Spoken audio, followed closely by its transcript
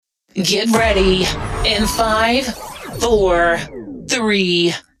Get ready in 5, 4,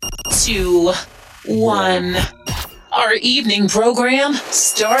 3, 2, 1. Our evening program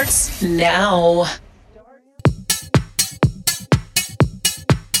starts now.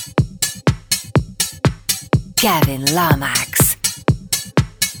 Gavin Lomax.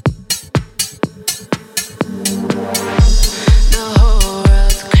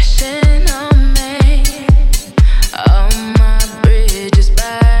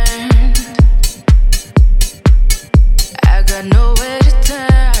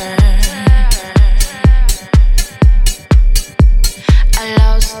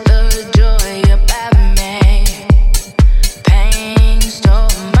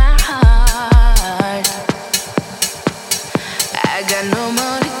 I got no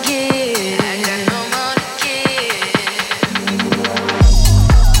more to give.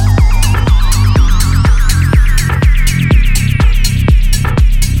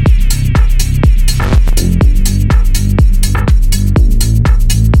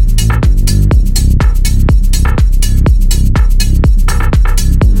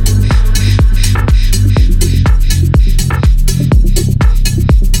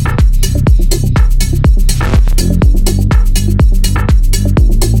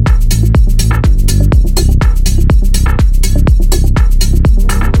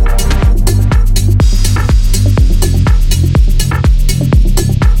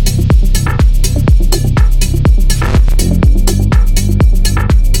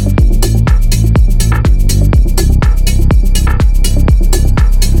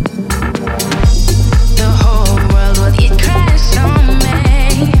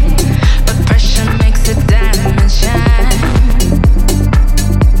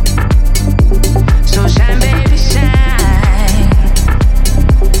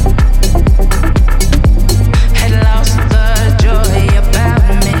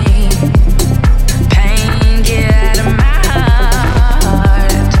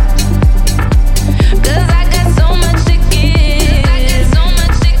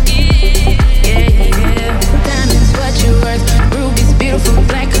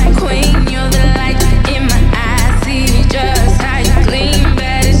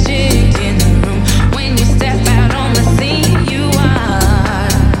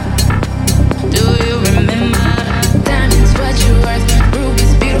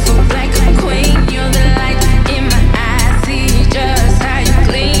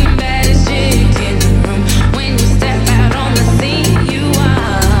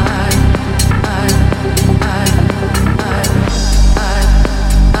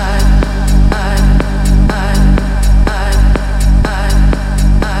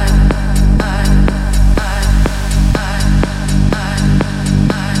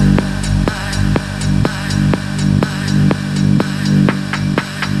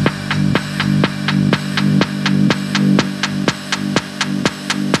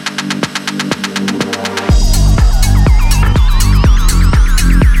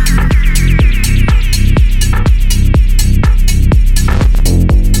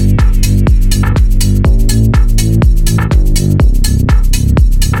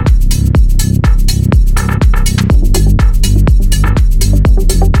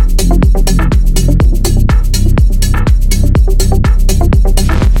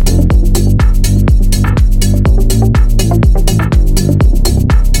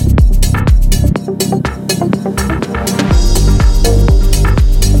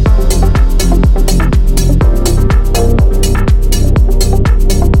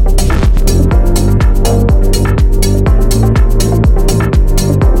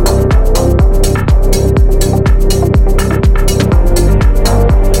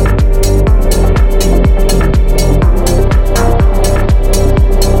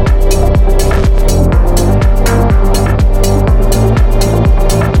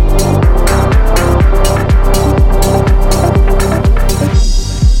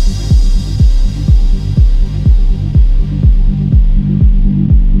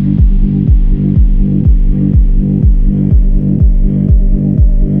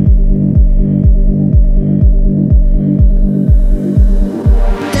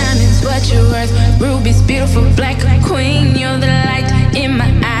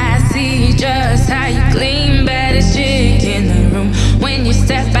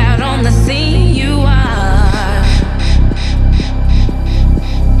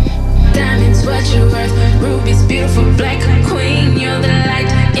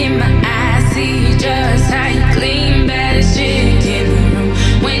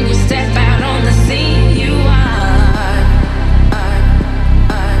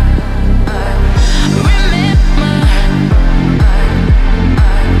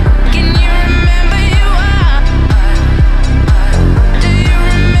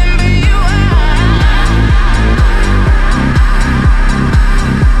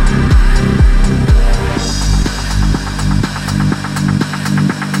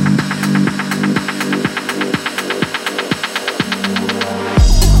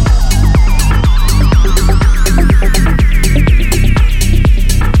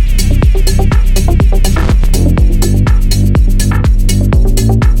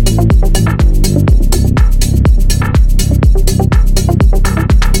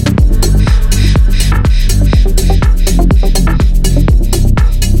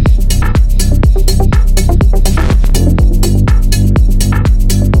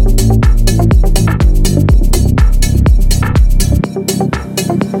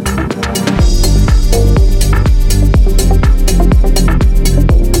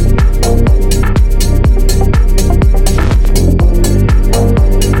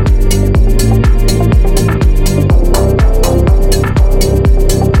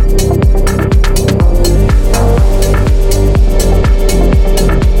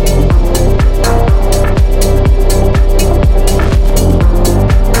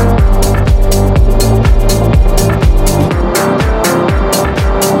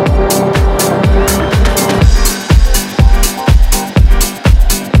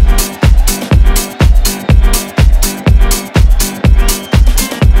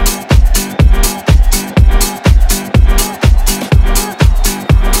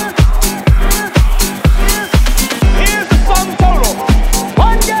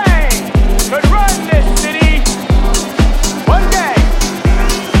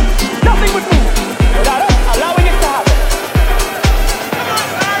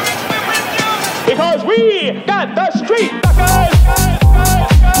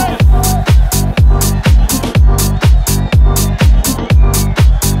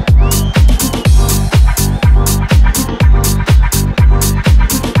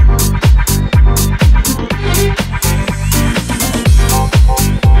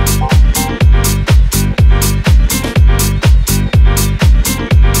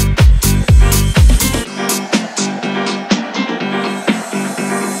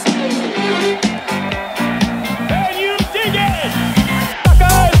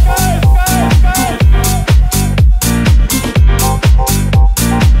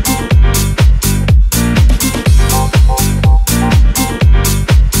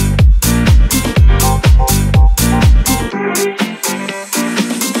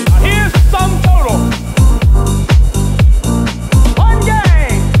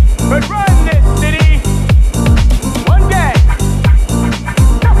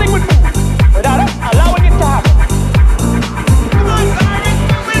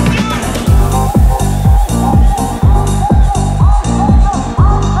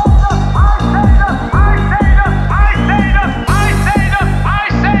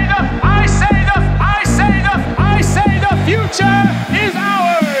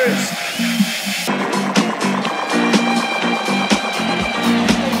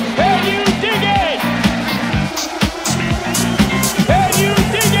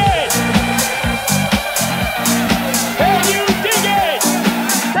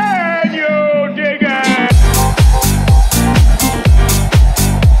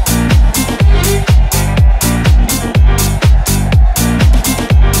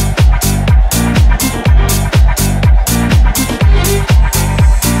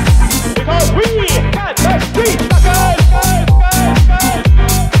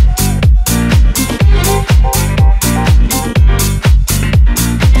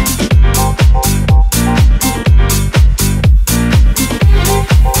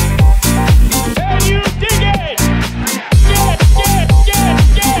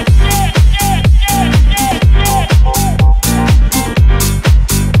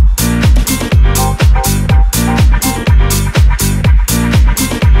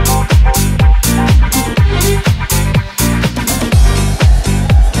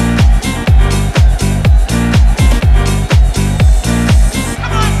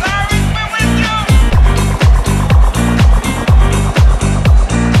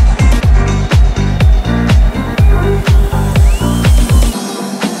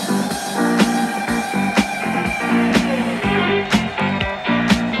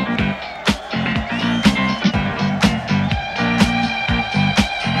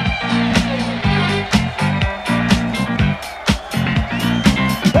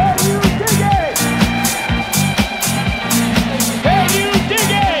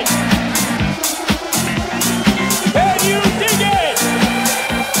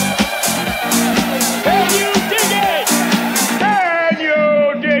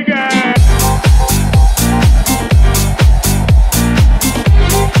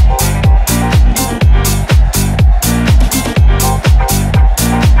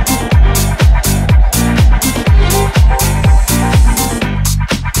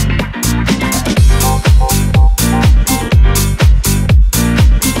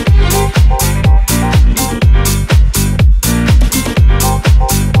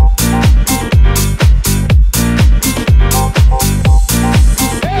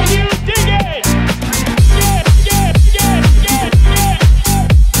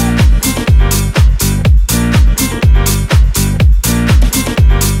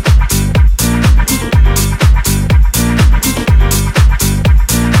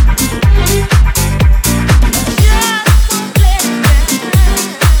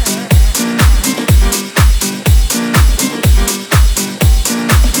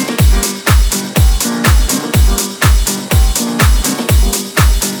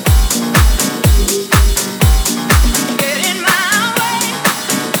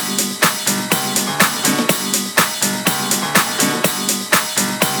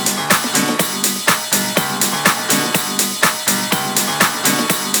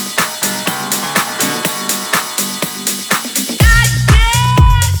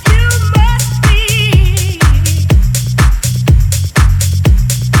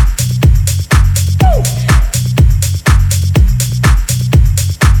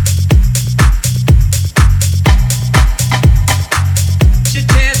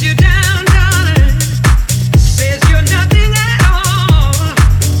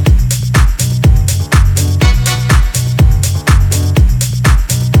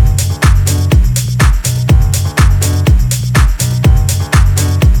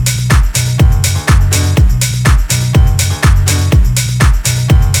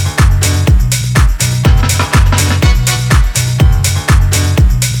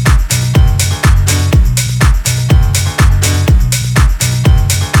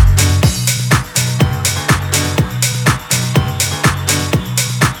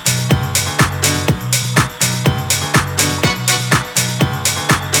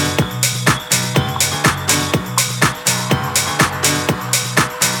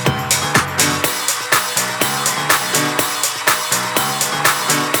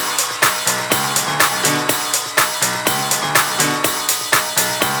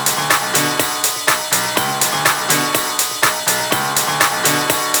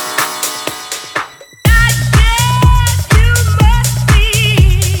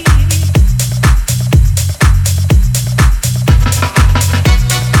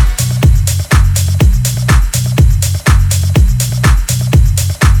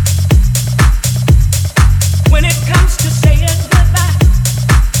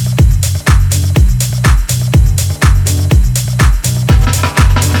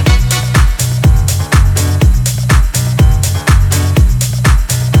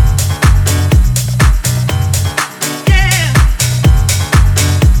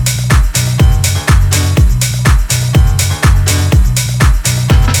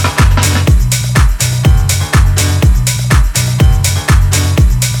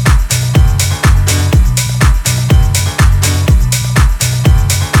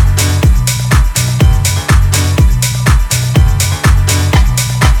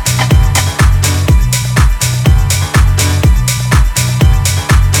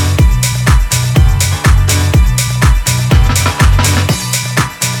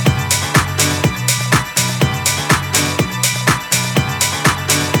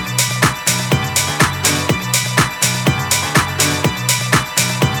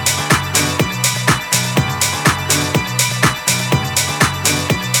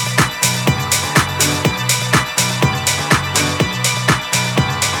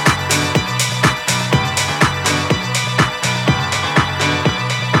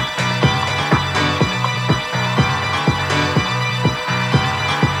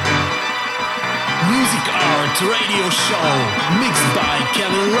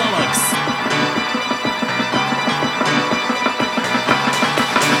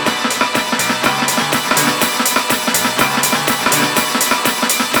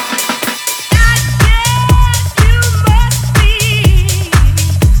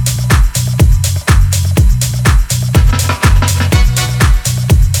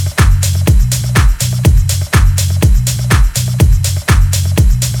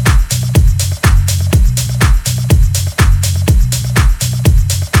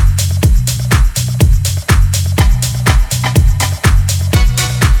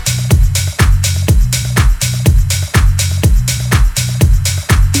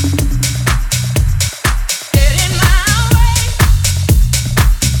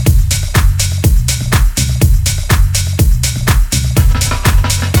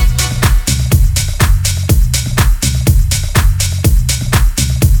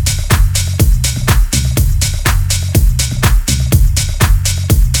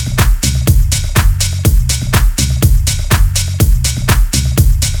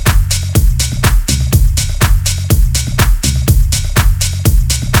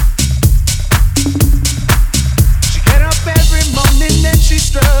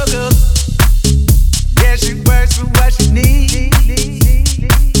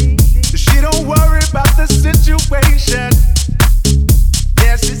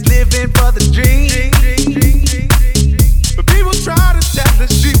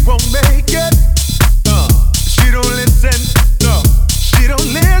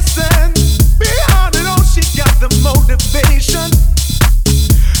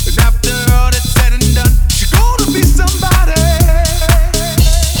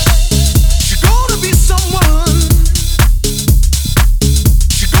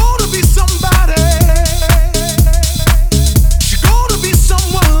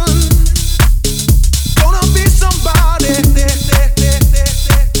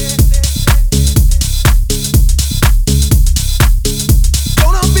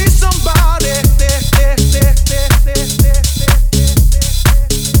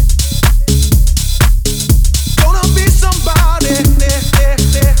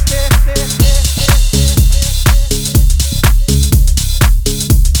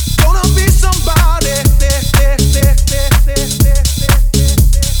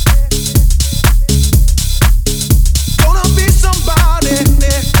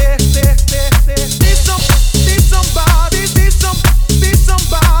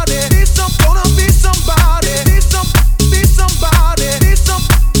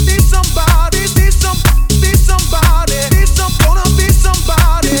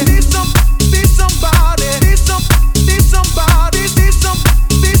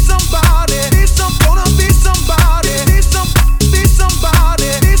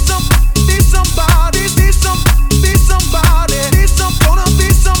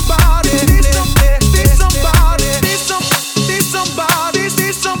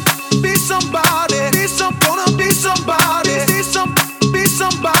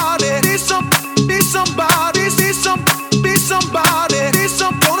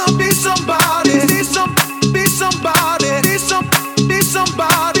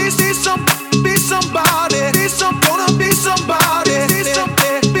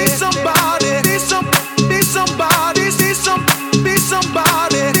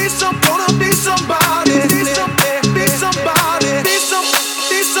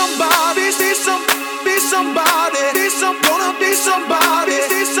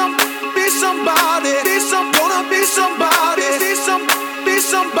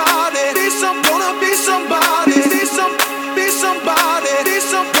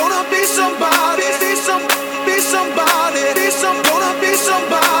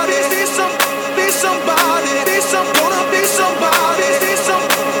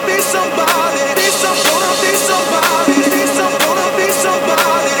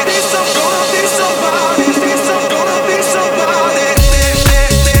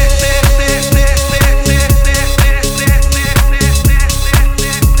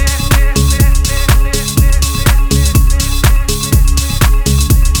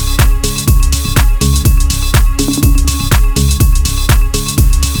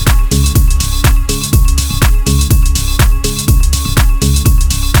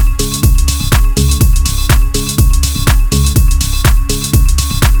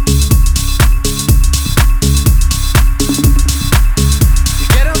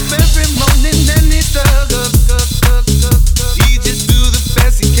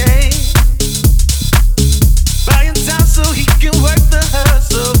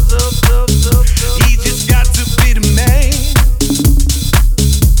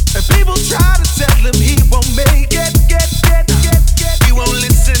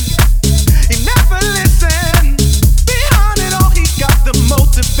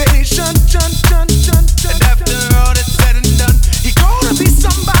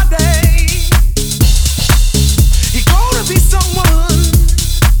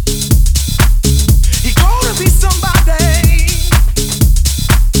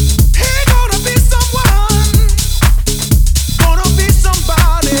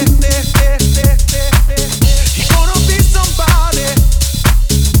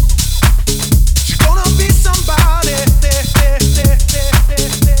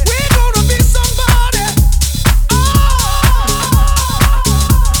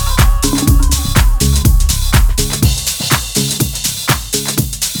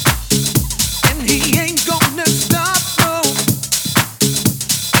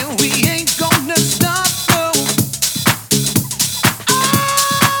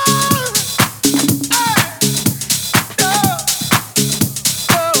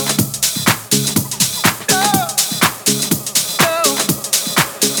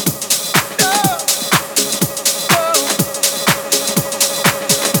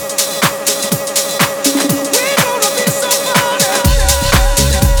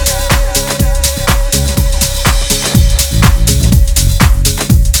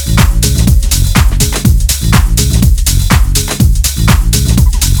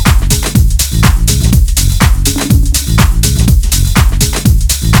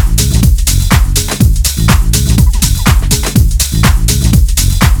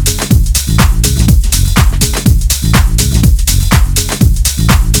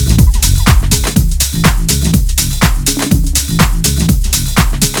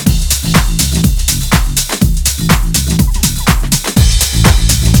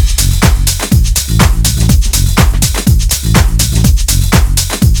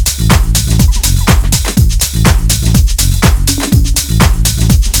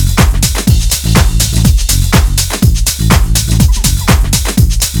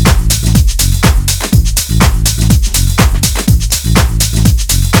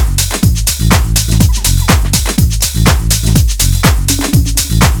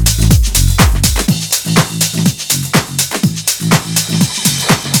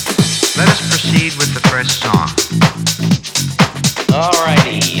 first song.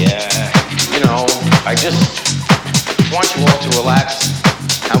 Alrighty, I just want you all to relax,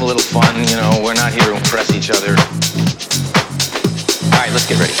 have a little fun, we're not here to impress each other. Alright, let's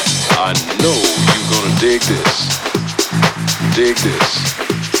get ready. I know you're gonna dig this. Dig this.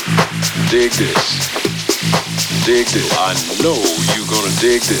 Dig this. Dig this. I know you're gonna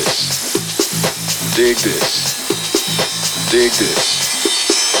dig this. Dig this. Dig this.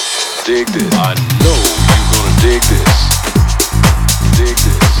 Dig this. I know you're gonna dig this. Dig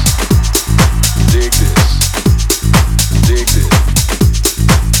this. Dig this. Dig this.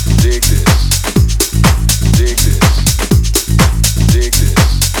 Dig this. Dig this.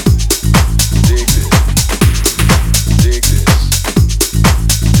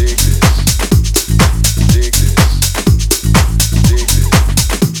 Dig this. Dig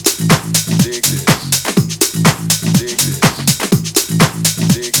this. Dig this.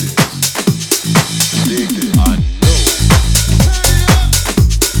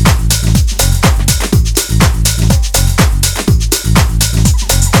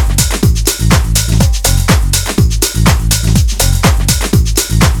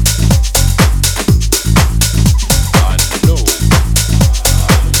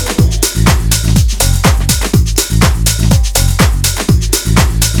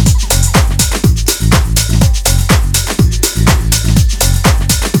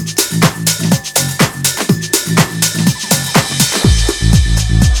 this. Dig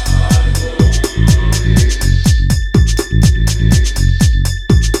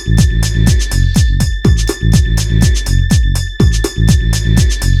this. Dig this. Dig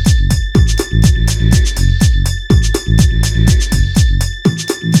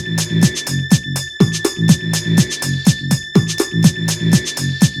this.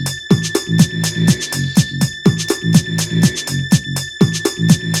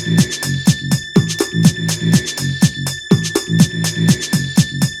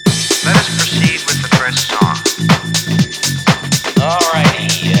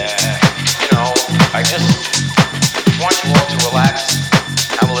 this. Dig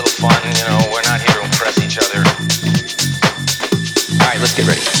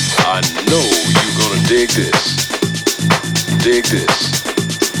this. Dig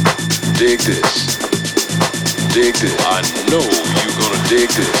this.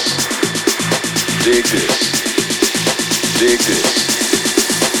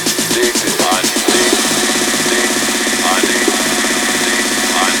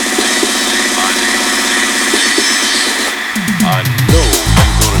 I know.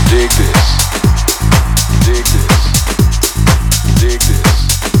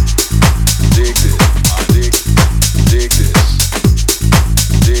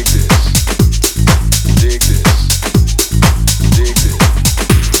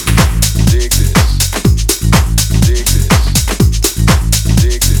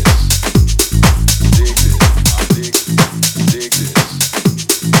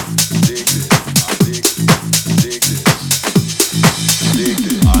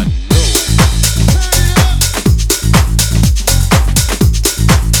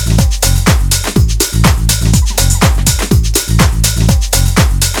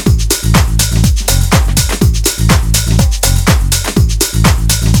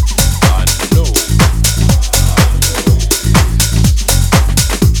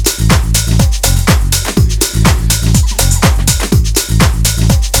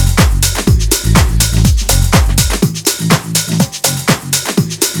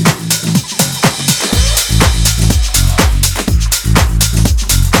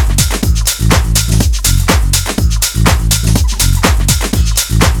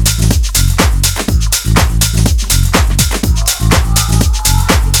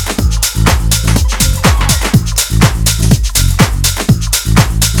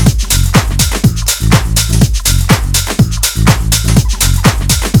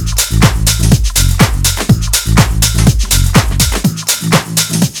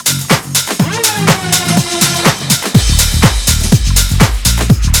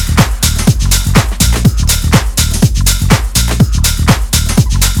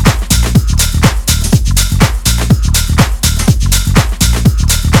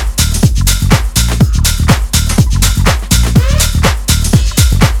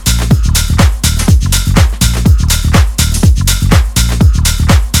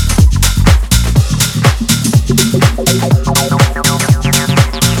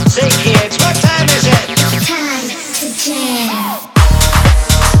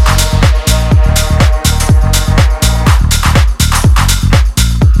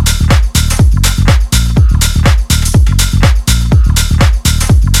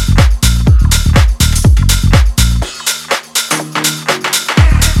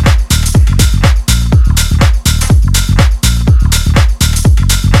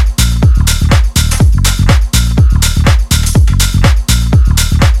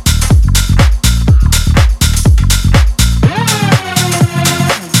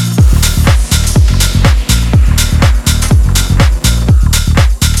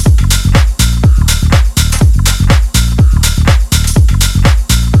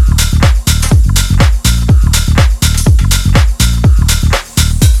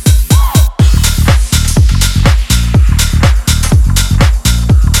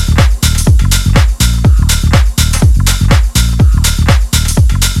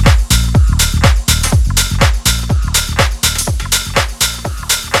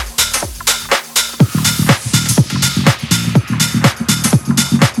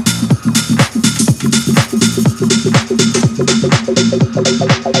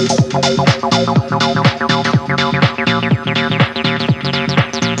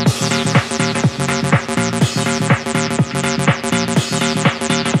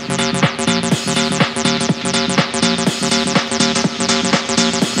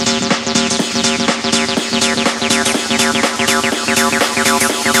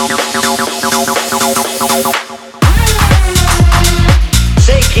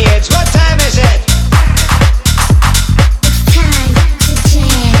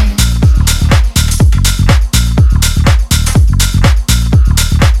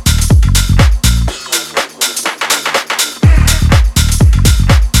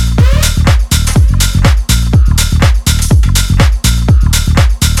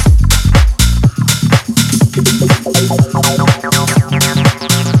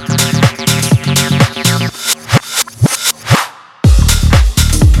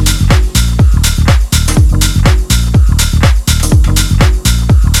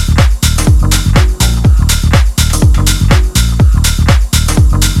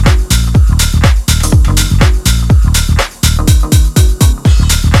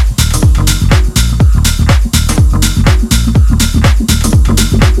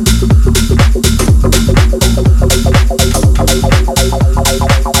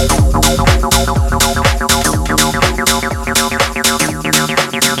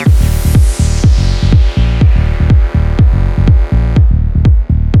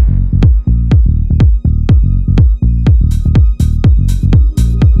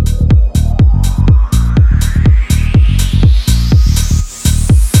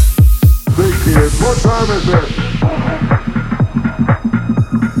 kids, what time is it?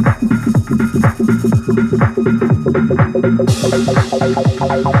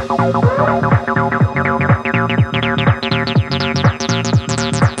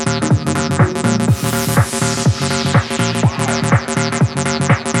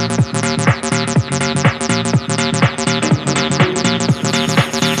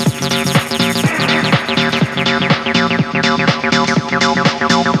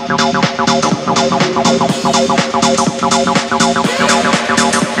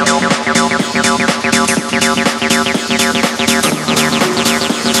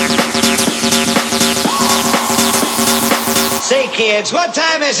 Kids, what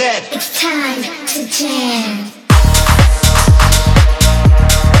time is it? It's time to jam.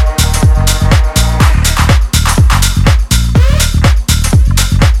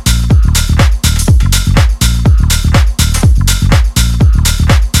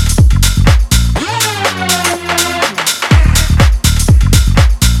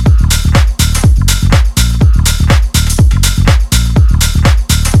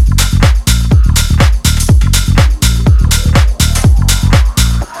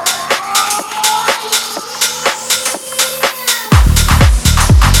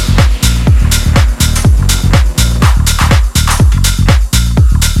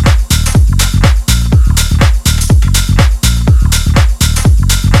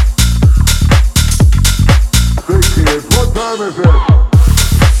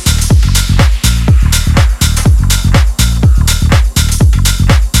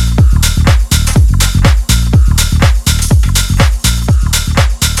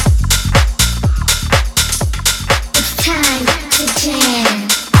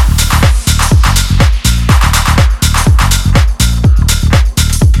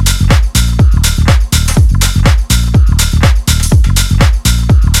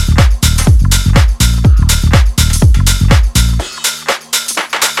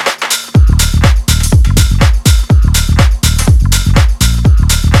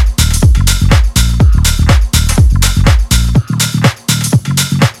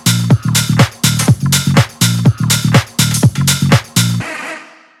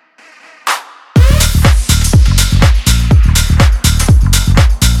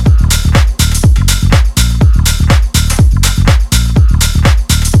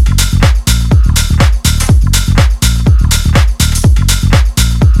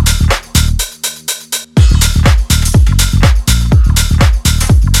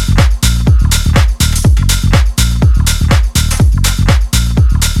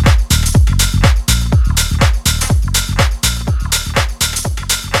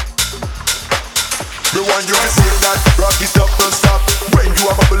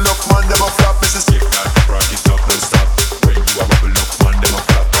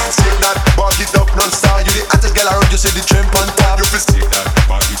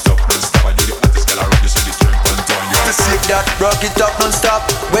 Rock it up non-stop.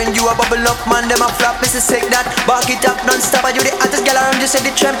 When you a bubble up, man, them a flap. Mrs. Sick that. Back it up non-stop. I do the hottest girl around. You say the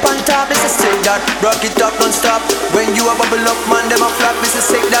tramp on top. Mrs. Sick that. Rock it up non-stop. When you a bubble up, man, them a flap. Mrs.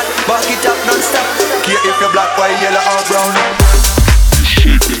 Sick that. Back it up non-stop. Care if you're black, white, yellow or brown.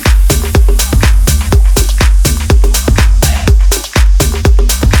 Shake it.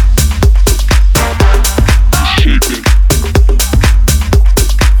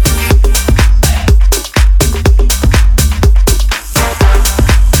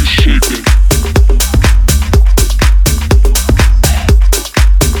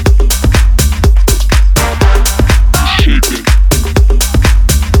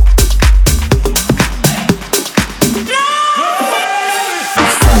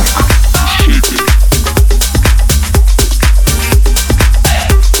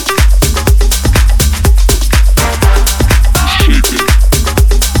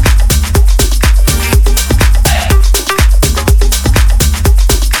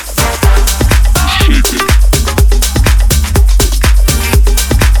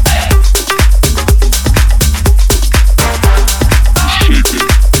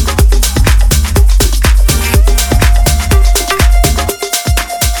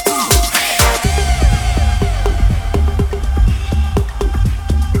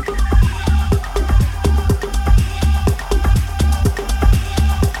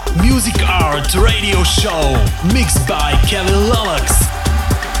 Radio show mixed by Kevin Lomax.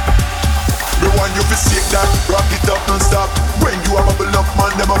 The one you fi shake that, rock it up non-stop. When you a bubble up,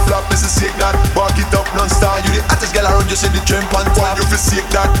 man, them a flap. This is shake that, rock it up non-stop. You the hottest girl around, you see the tramp on top. You fi shake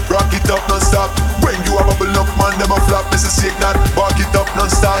that, rock it up non-stop. When you a bubble up, man, them a flap. This is shake that, rock it up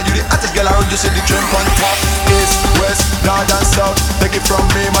non-stop. You the hottest girl around, you see the tramp on top. East, west, north and south. Take it from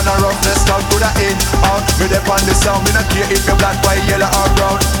me, man, a roughness. Talk good Coulda in, out, me dep on the sound. Me not care if you're black, white, yellow or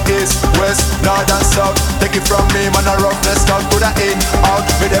brown. East, west, north and south. Take it from me, man, a roughness count. Coulda in, out,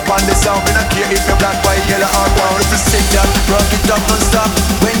 me dep on the sound. Me not care if you're black, white, yellow or brown. If you sick that, rock it up non-stop.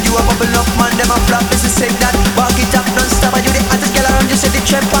 When you a bubble up, man, them a flop. This is sick that, rock it up non-stop. And you the hottest girl around, you say the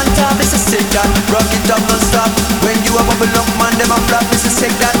trap on top. This is sick that, rock it up non-stop. When you a bubble up, man, them a flop. This is sick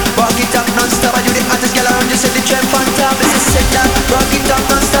that, rock it up non-stop. And you the hottest girl around, you say the trap on top. This is sick that, rock it up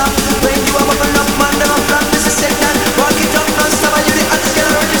non-stop. When you a bubble up, man, them a flop. This is sick that, rock it up non-stop. And you the hottest girl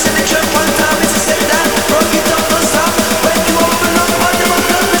around, you say the trap on top. This is sick that, rock it up non-stop. When you a bubble up, man, them a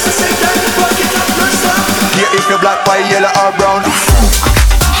flop. This is sick that, rock it up non-stop. Yeah, if you're black, white, yellow or brown.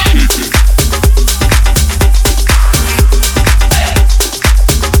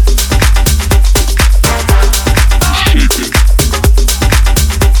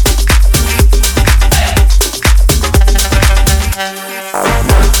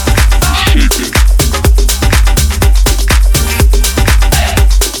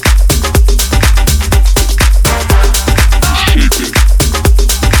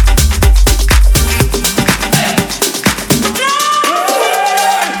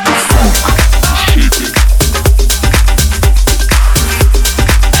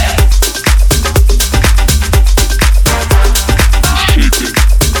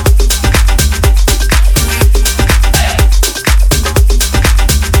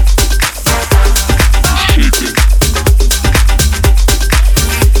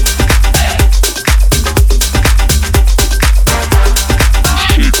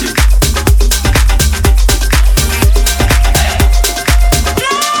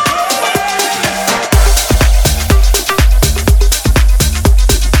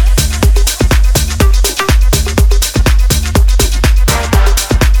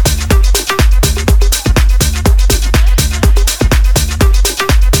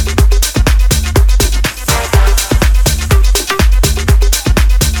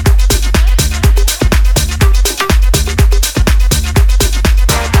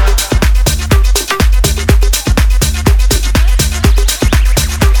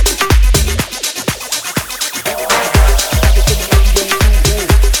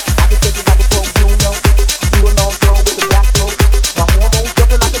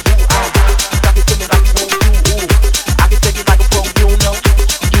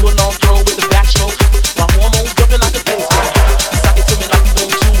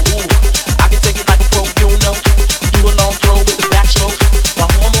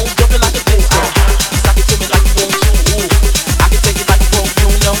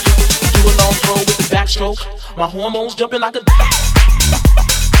 My hormones jumping like a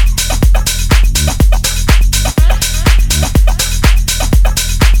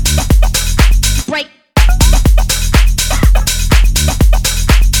break.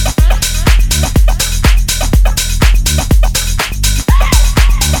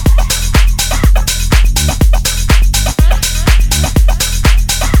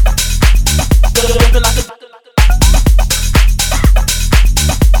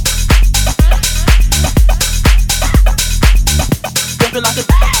 Jumping like a jumping like a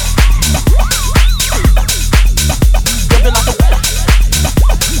jumping like a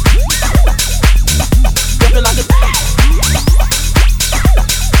jumping like a jumping like a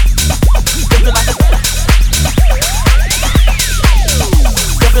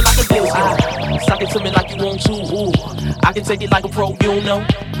jumping like a disco. Suck it to me like you want to. Ooh, I can take it like a pro, you know.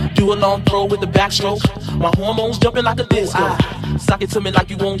 Do a long throw with the backstroke. My hormones jumping like a disco. Suck it to me like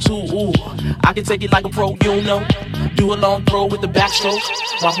you want to. Ooh, I can take it like a pro, you know. Do a long throw with the backstroke.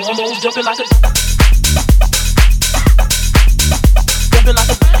 My hormones jumping like a jumping like a jumping like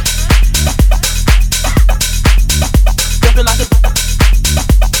a jumping like a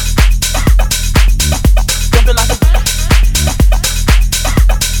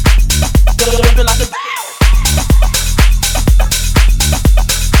jumping like a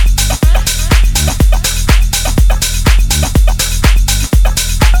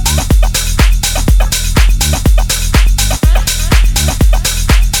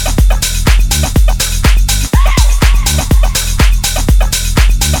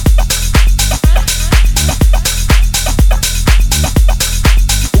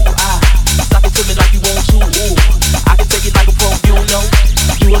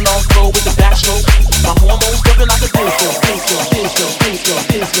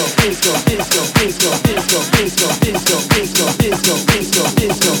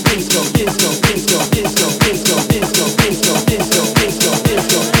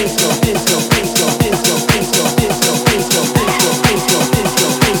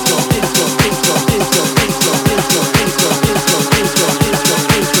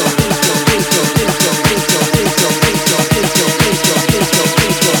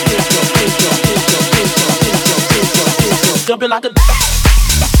jumping like a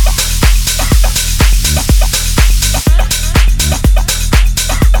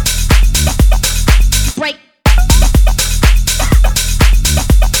break.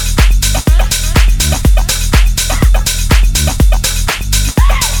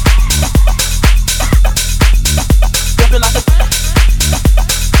 jumping like a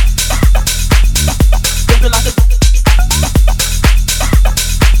jumping like a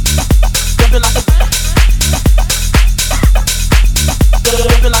jumping like a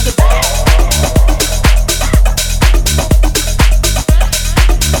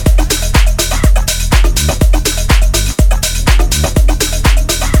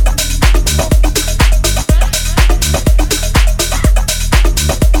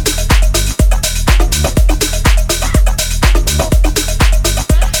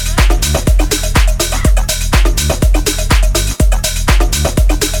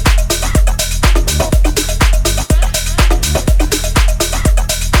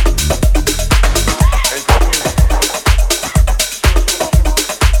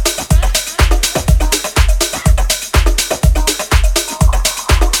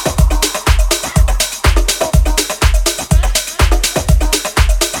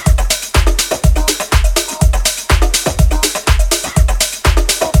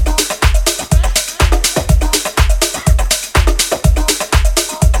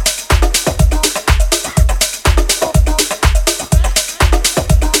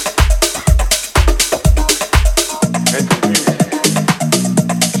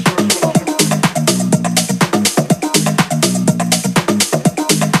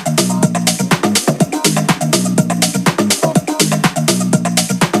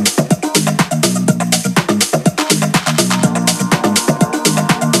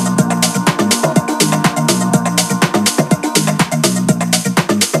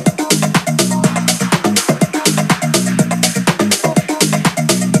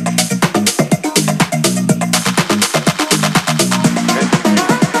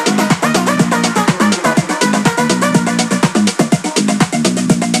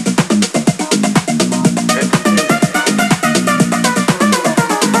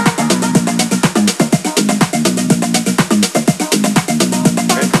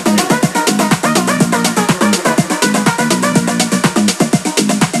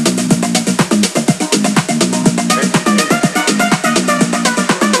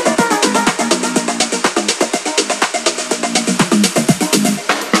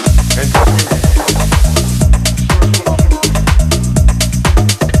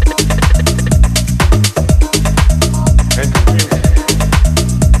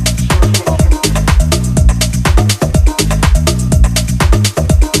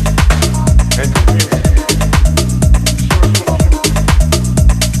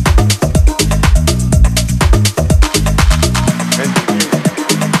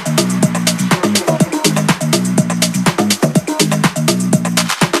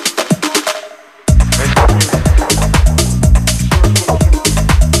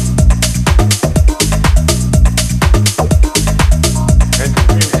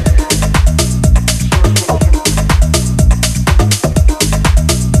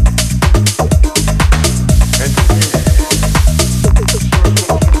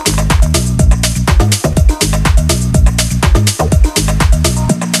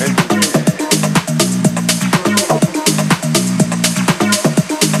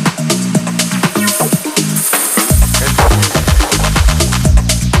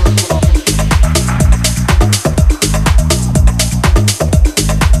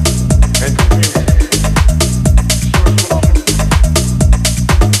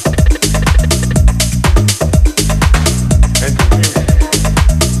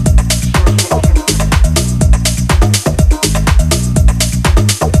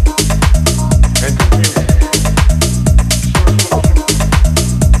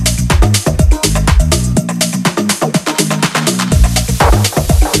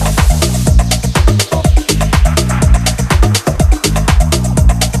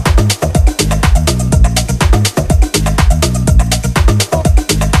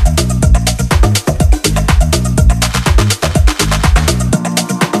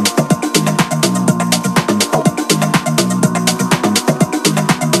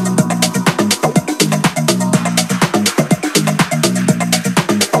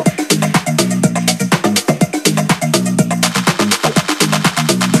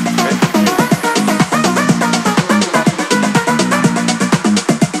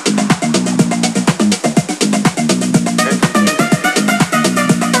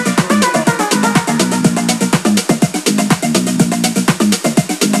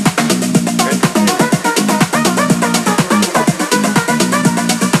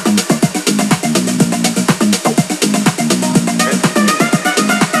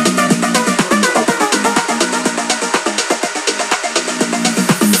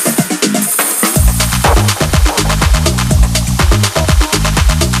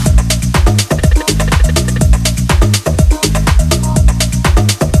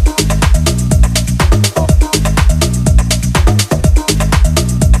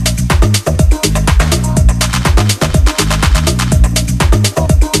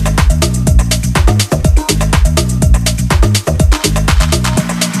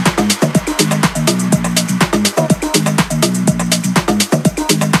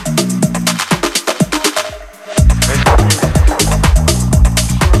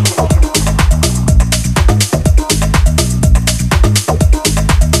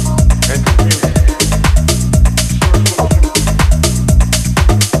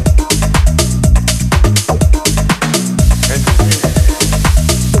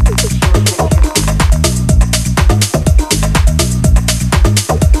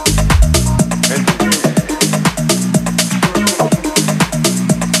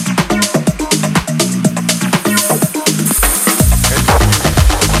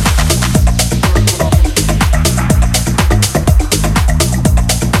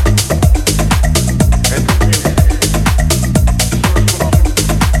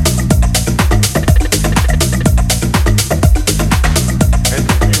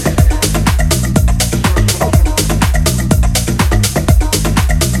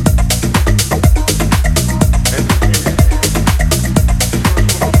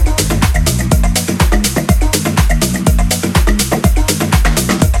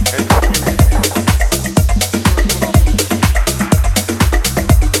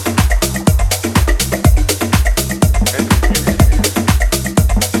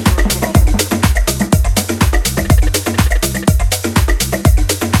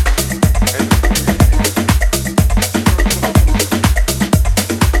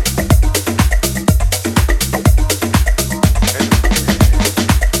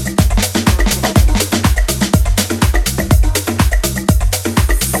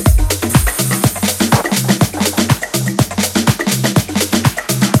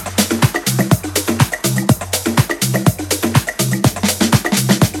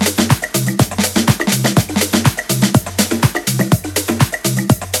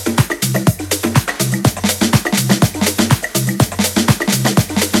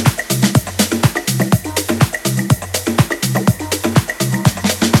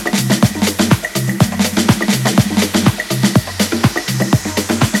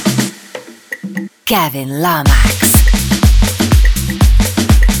Kevin Lomax.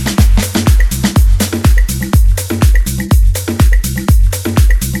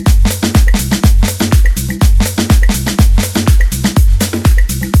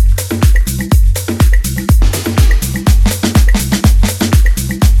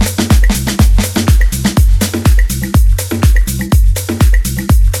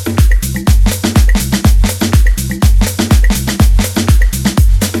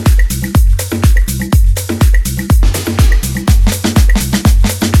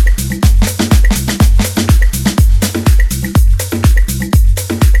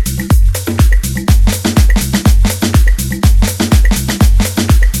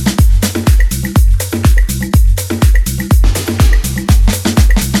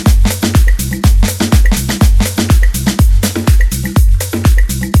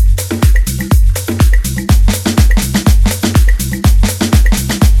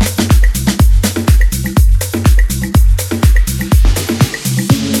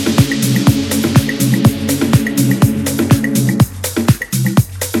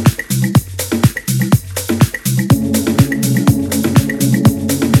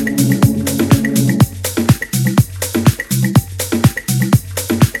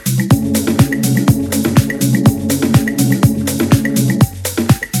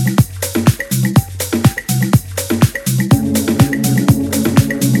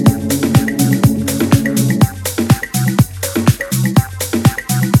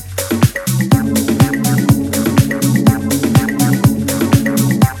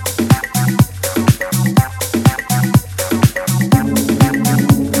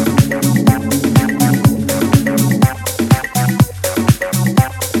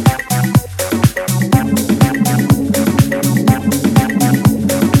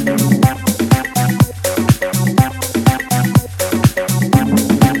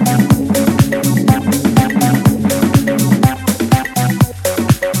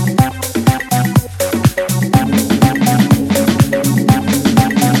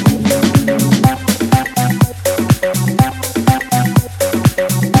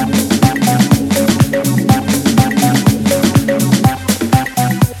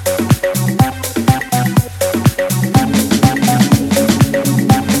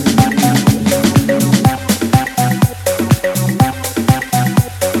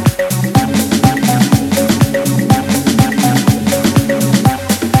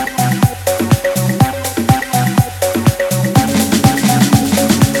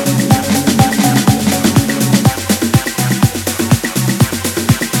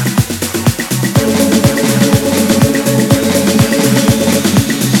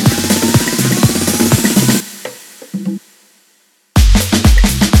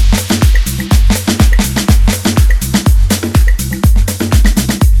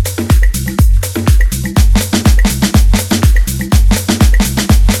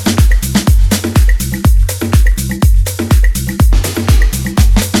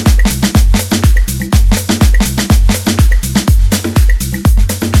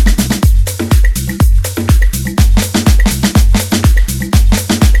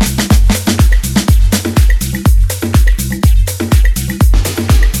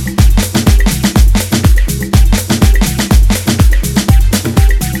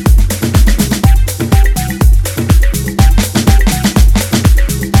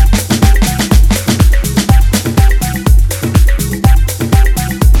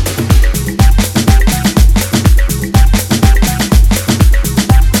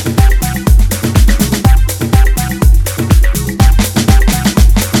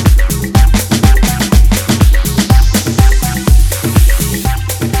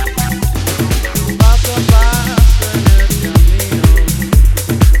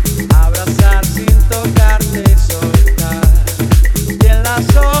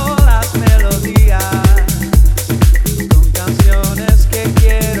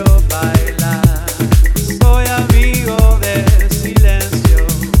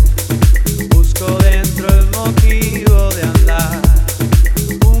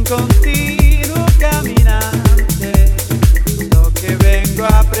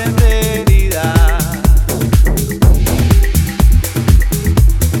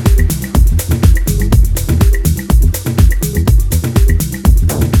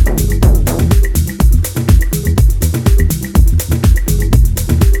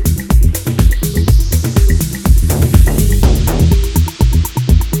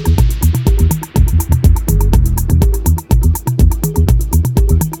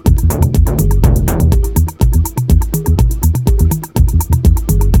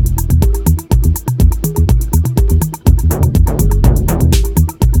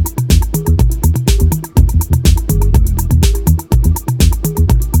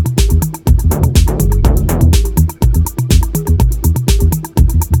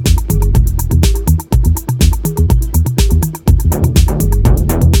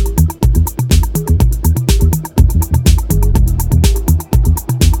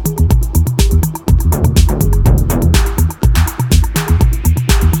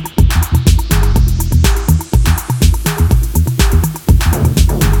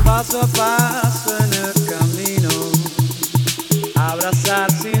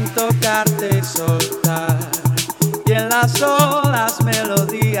 sin tocarte y soltar. Y en las olas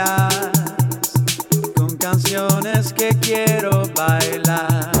melodías, con canciones que quiero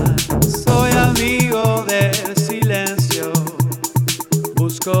bailar. Soy amigo del silencio,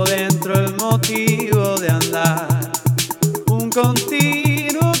 busco dentro el motivo de andar. Un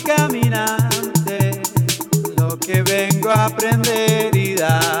continuo caminante, lo que vengo a aprender y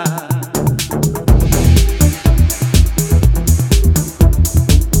dar.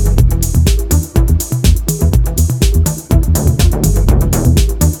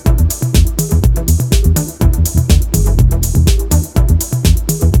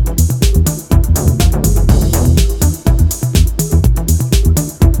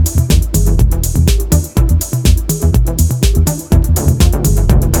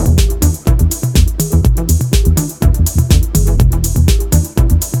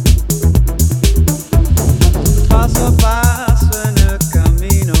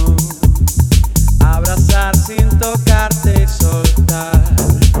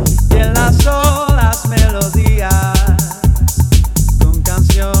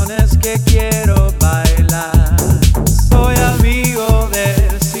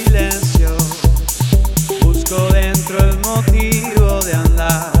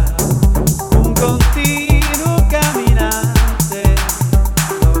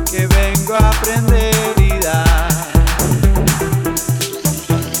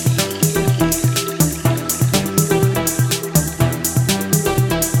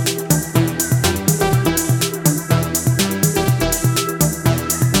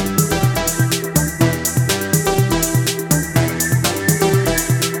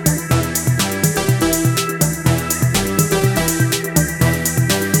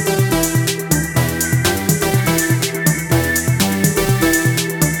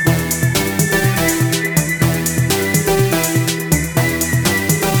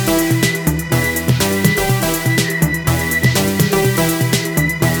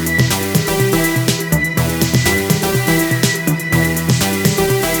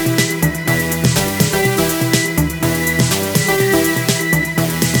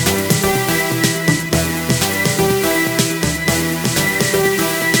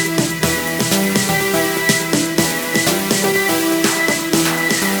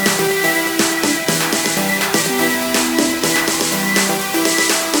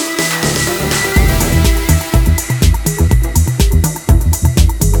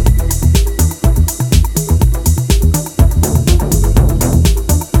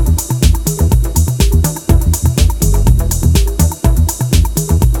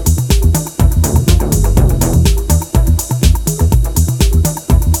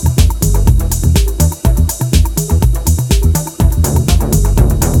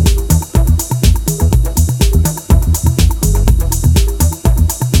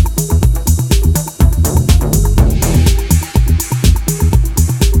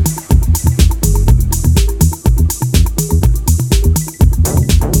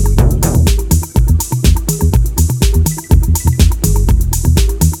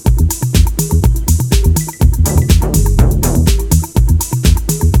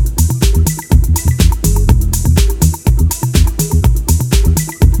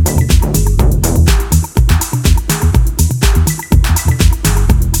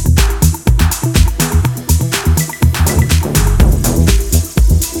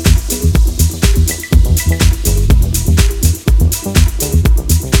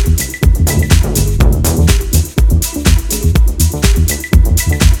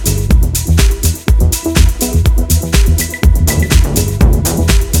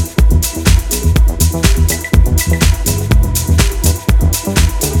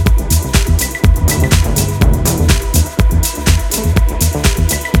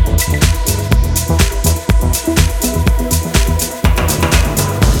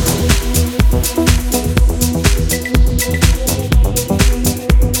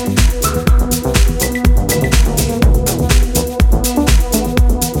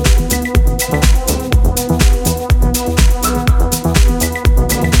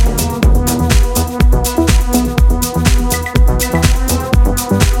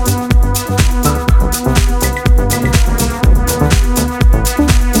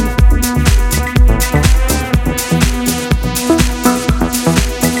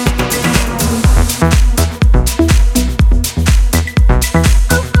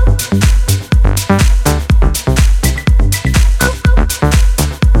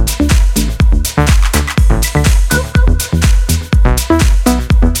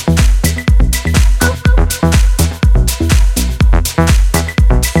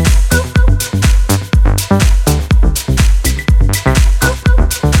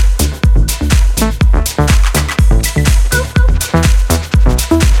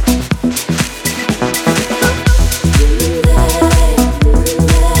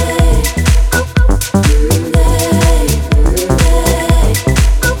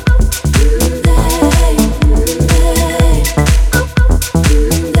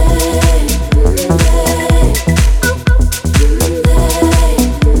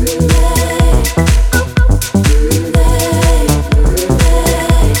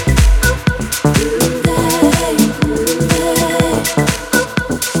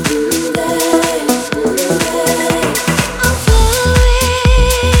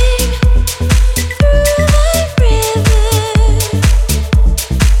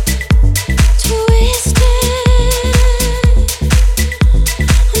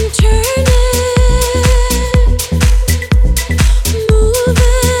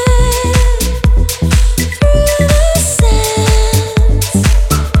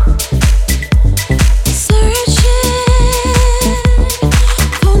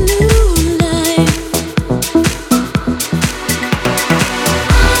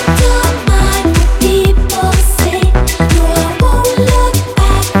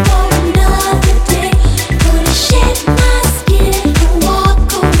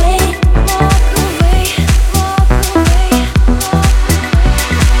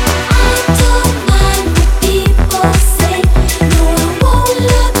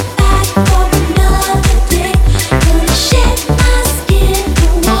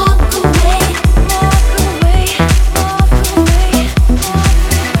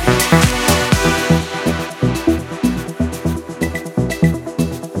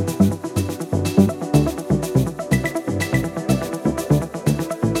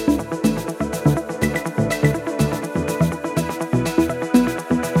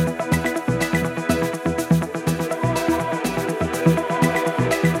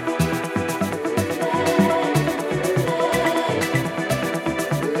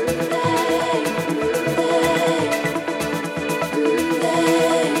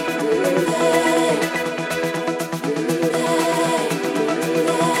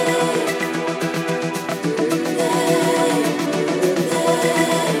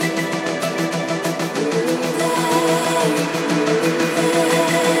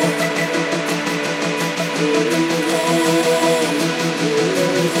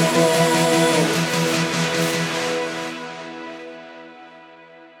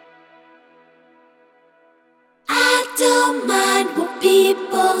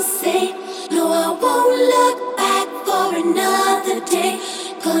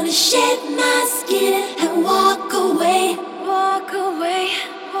 shed my